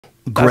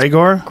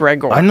Gregor?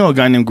 Gregor. I know a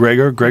guy named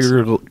Gregor.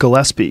 Gregor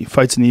Gillespie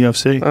fights in the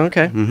UFC.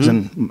 Okay. He's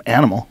an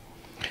animal.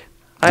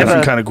 I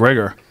Different kind of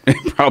Gregor.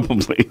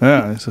 Probably.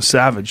 Yeah, he's a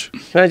savage.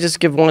 Can I just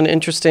give one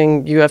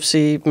interesting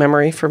UFC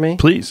memory for me?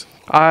 Please.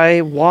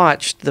 I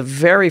watched the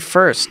very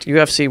first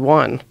UFC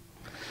 1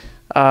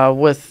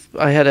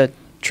 I had a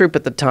troupe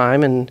at the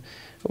time, and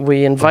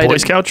we invited... Boy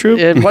Scout troupe?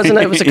 It wasn't.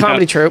 It was a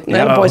comedy troupe.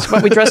 Yeah.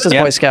 But we dressed as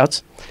Boy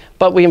Scouts.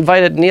 But we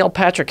invited Neil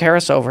Patrick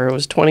Harris over, who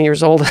was 20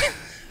 years old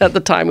at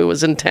the time. He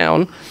was in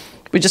town.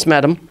 We just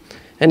met him.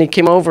 And he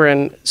came over,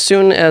 and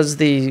soon as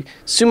the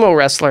sumo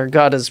wrestler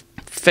got his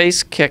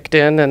face kicked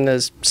in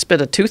and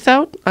spit a tooth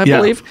out, I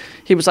believe,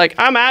 he was like,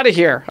 I'm out of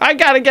here. I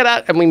got to get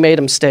out. And we made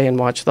him stay and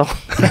watch the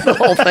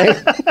whole thing.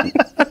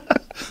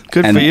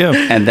 Good for you.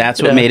 And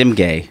that's what made him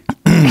gay.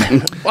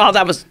 Well,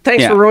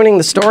 thanks for ruining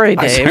the story,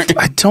 Dave.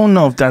 I don't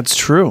know if that's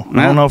true.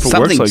 I don't know if it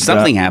works like that.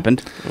 Something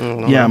happened.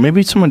 Yeah,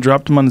 maybe someone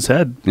dropped him on his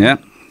head. Yeah.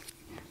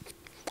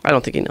 I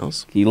don't think he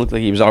knows. He looked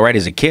like he was all right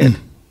as a kid.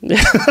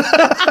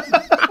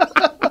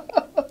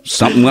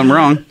 Something went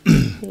wrong.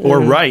 Or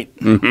right,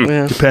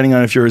 Yeah. depending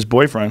on if you're his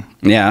boyfriend.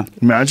 Yeah.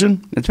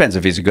 Imagine. It depends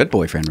if he's a good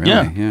boyfriend, really.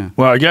 Yeah.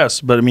 Well, I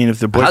guess. But I mean, if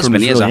the boyfriend Husband,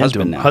 was he has really a into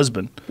husband him. now.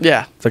 Husband.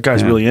 Yeah. If that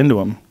guy's really into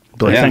him.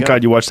 But like, Yeah. thank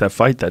God you watched that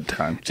fight that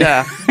time.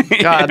 Yeah.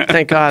 God,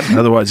 thank God.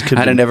 Otherwise, it could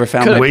I'd have never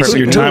found have my wasted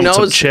your perfect time with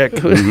some knows? chick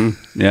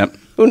Yep.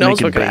 Who knows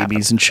making what could happen?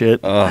 babies and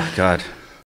shit. Oh, God.